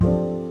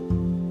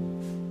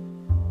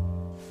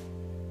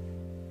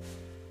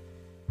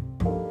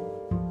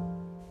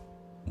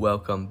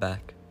Welcome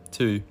back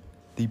to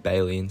the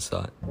Bailey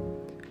Insight.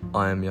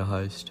 I am your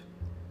host,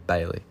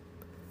 Bailey.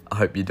 I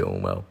hope you're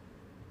doing well.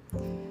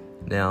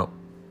 Now,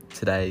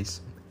 today's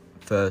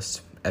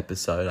first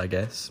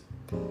episode,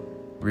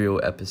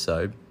 real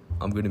episode,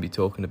 I'm going to be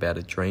talking about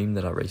a dream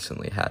that I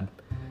recently had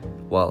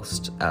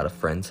whilst at a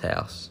friend's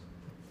house.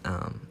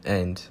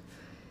 And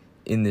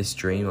in this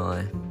dream,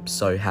 I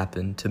so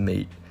happened to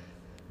meet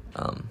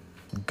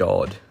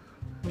God.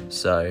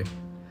 So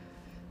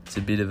it's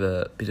a bit of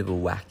a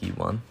wacky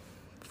one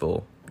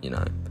for,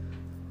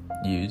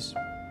 use.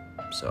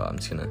 So I'm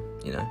just gonna,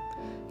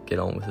 get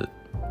on with it.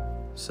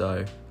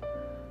 So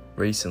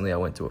recently I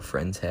went to a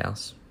friend's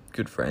house,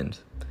 good friend,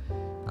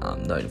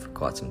 known for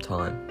quite some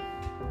time,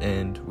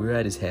 and we were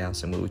at his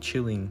house and we were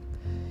chilling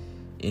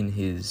in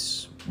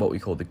his, what we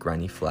call the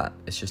granny flat.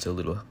 It's just a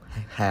little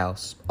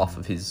house off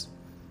of his,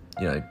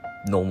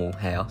 normal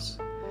house.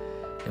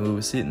 And we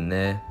were sitting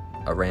there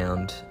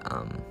around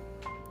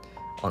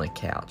on a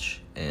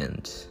couch,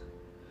 and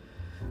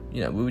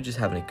we were just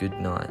having a good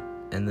night.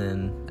 And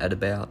then at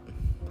about,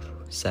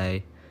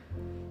 say,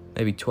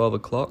 maybe 12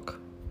 o'clock,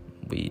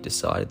 we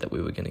decided that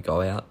we were going to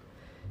go out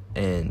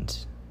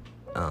and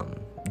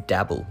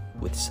dabble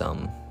with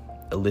some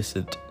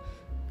illicit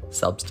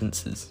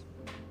substances,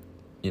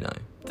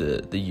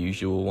 the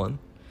usual one.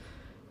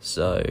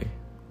 So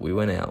we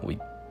went out, we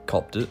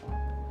copped it,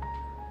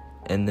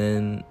 and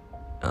then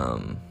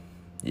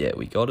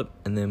we got it,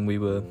 and then we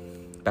were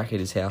back at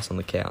his house on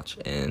the couch,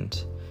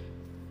 and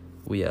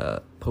we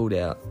pulled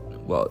out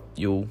what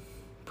you'll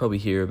probably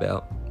hear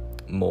about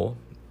more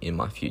in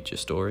my future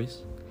stories,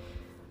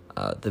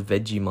 the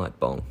Vegemite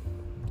bong.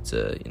 It's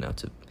a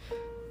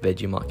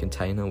Vegemite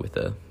container with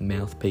a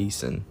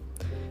mouthpiece and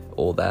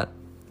all that.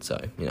 So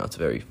it's a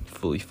very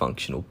fully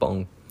functional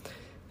bong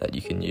that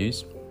you can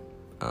use.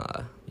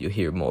 You'll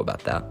hear more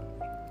about that.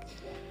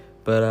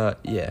 But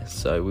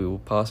so we were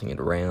passing it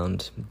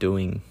around,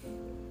 doing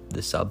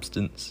the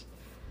substance,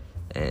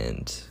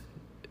 and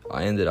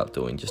I ended up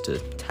doing just a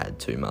tad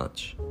too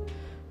much.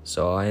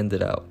 So I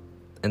ended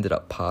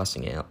up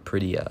passing out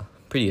pretty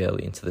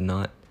early into the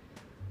night.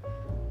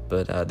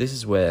 But this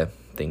is where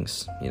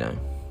things,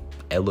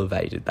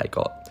 elevated. They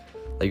got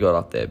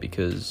up there,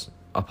 because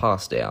I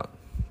passed out,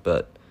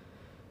 but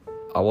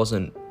I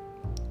wasn't,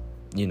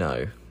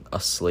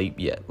 asleep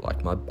yet.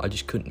 I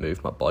just couldn't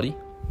move my body.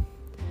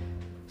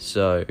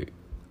 So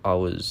I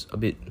was a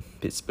bit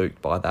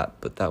spooked by that,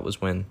 but that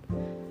was when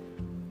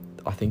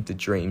I think the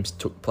dreams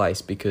took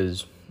place,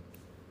 because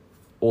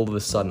all of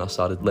a sudden I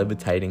started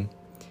levitating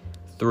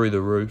through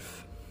the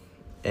roof,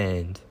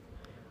 and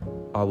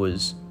I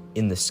was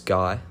in the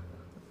sky.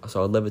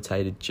 So I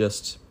levitated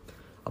just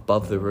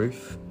above the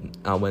roof.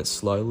 I went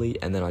slowly,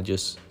 and then I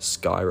just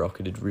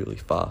skyrocketed really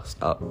fast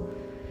up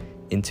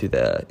into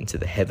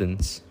the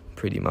heavens,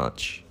 pretty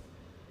much.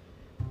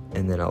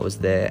 And then I was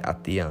there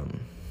at the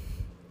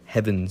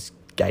Heaven's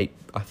Gate,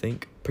 I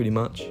think, pretty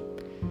much.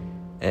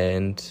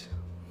 And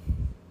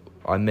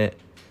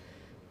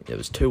there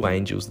was two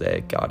angels there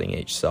guarding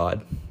each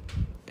side,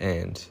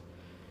 and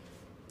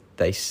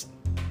they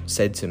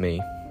said to me,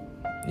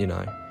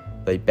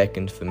 they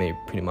beckoned for me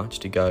pretty much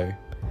to go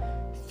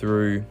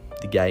through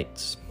the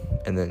gates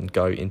and then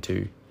go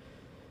into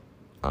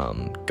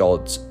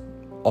God's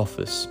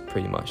office,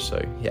 pretty much.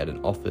 So he had an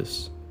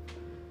office,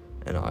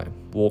 and I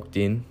walked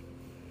in,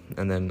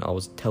 and then I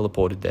was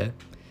teleported there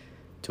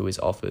to his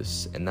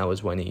office. And that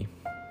was when he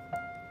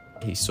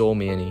saw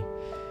me, and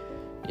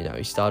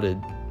he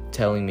started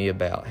telling me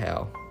about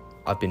how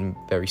I've been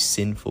very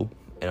sinful,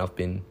 and I've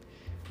been,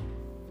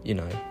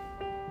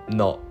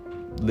 not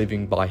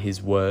living by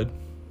his word.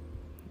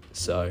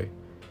 So,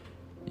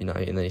 and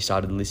then he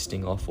started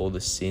listing off all the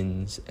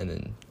sins, and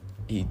then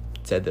he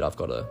said that I've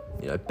got to,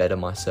 better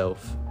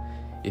myself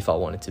if I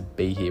wanted to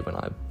be here when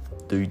I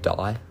do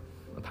die,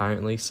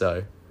 apparently.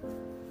 So,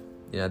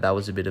 that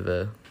was a bit of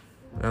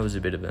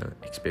an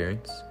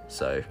experience.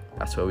 So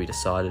that's where we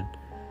decided,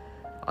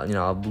 I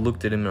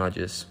looked at him and I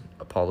just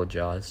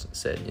apologised and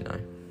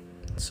said,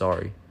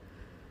 sorry,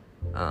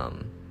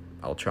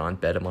 I'll try and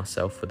better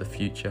myself for the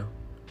future.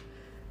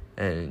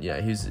 And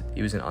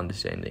he was an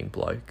understanding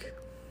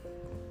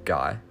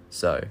guy,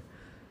 so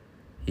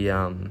he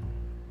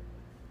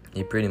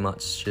pretty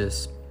much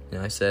just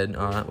said,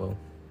 all right, well,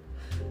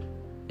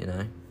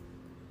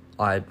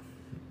 I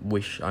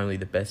wish only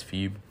the best for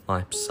you,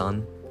 my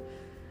son.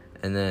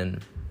 And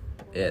then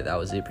that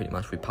was it, pretty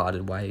much. We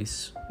parted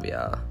ways. We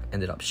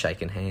ended up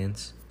shaking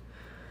hands,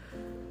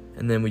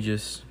 and then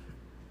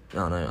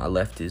I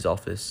left his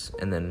office,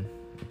 and then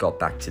got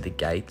back to the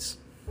gates,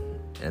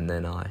 and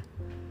then I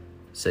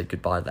said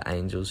goodbye to the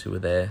angels who were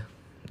there.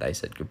 They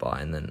said goodbye,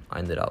 and then I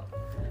ended up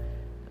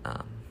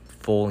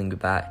falling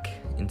back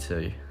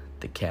into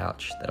the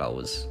couch that I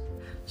was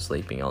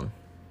sleeping on.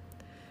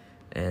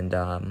 And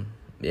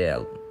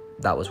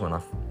that was when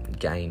I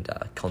gained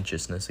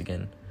consciousness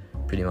again,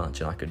 pretty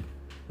much, and I could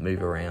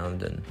move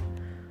around, and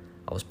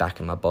I was back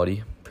in my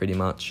body, pretty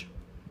much.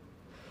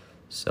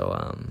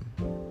 So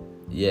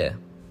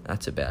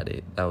that's about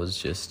it. That was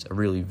just a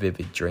really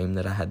vivid dream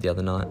that I had the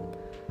other night.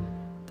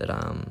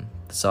 that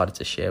decided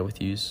to share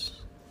with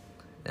yous.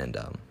 And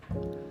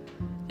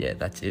yeah,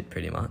 that's it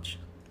pretty much.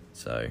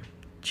 So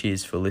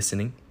cheers for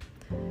listening.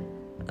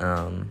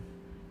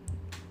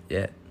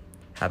 Yeah,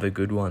 have a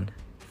good one,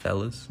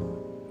 fellas.